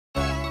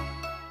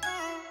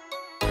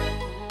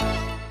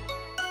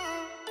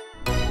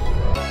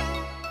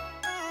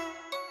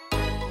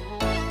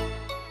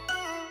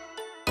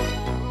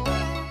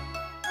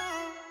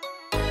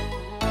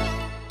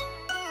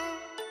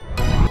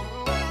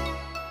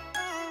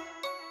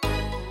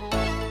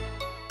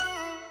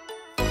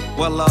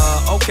Well,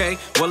 okay,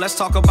 well, let's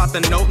talk about the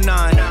Note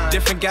 9.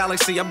 Different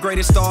galaxy,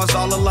 upgraded stars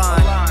all align.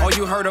 Oh,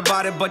 you heard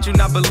about it, but you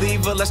not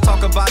believer. Let's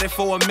talk about it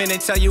for a minute,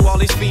 tell you all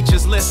these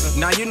features. Listen,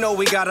 now you know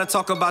we gotta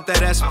talk about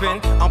that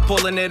S-Pen. I'm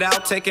pulling it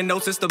out, taking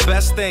notes, it's the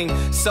best thing.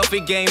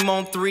 Selfie game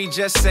on 3,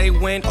 just say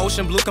when.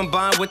 Ocean blue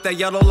combined with that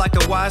yellow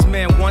like a wise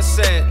man once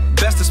said.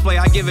 Best display,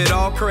 I give it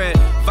all cred.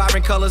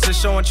 Vibrant colors are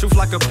showing truth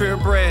like a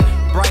purebred.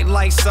 Bright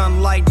light,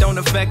 sunlight, don't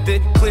affect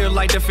it. Clear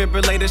light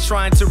defibrillators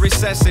trying to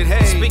recess it.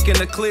 Hey, speaking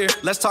of clear,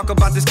 let's talk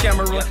about this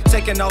camera.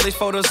 Taking all these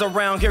photos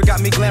around here got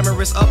me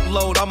glamorous.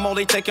 Upload, I'm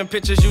only taking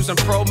pictures using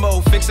pro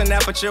mode. Fixing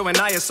aperture and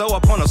ISO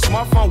up on a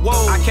smartphone.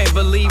 Whoa, I can't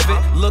believe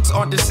it. Looks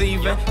aren't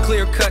deceiving.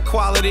 Clear cut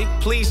quality,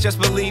 please just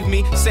believe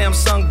me.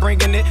 Samsung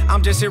bringing it,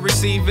 I'm just here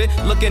receive it.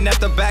 Looking at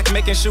the back,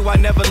 making sure I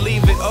never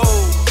leave it.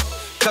 Oh,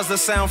 cause the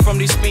sound from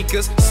these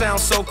speakers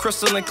sounds so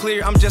crystal and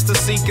clear, I'm just a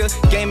seeker.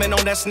 Gaming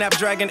on that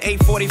Snapdragon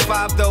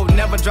 845 though.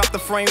 Never drop the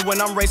frame when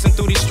I'm racing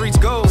through these streets.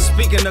 Go.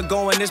 Speaking of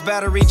going, this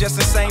battery just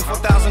insane.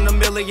 4,000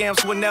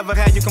 milliamps would never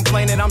have you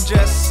complaining. I'm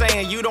just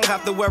saying, you don't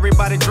have to worry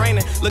about it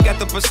draining. Look at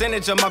the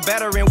percentage of my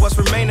battery and what's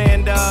remaining.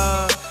 And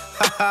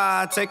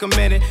take a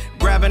minute,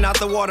 grabbing out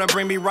the water,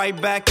 bring me right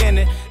back in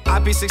it.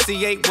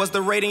 IP68 was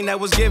the rating that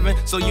was given,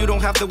 so you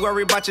don't have to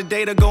worry about your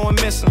data going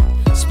missing.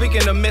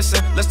 Speaking of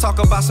missing, let's talk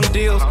about some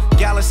deals.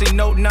 Galaxy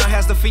Note 9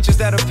 has the features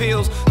that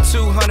appeals.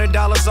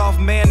 $200 off,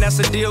 man, that's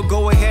a deal.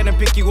 Go ahead and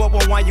pick you up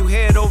on why you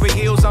head over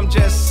heels. I'm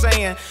just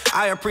saying,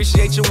 I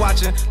appreciate you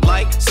watching.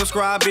 Like,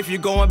 subscribe if you're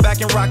going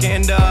back and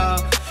rocking.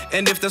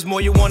 And if there's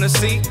more you wanna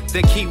see,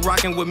 then keep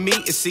rocking with me.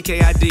 It's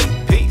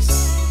CKID.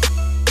 Peace.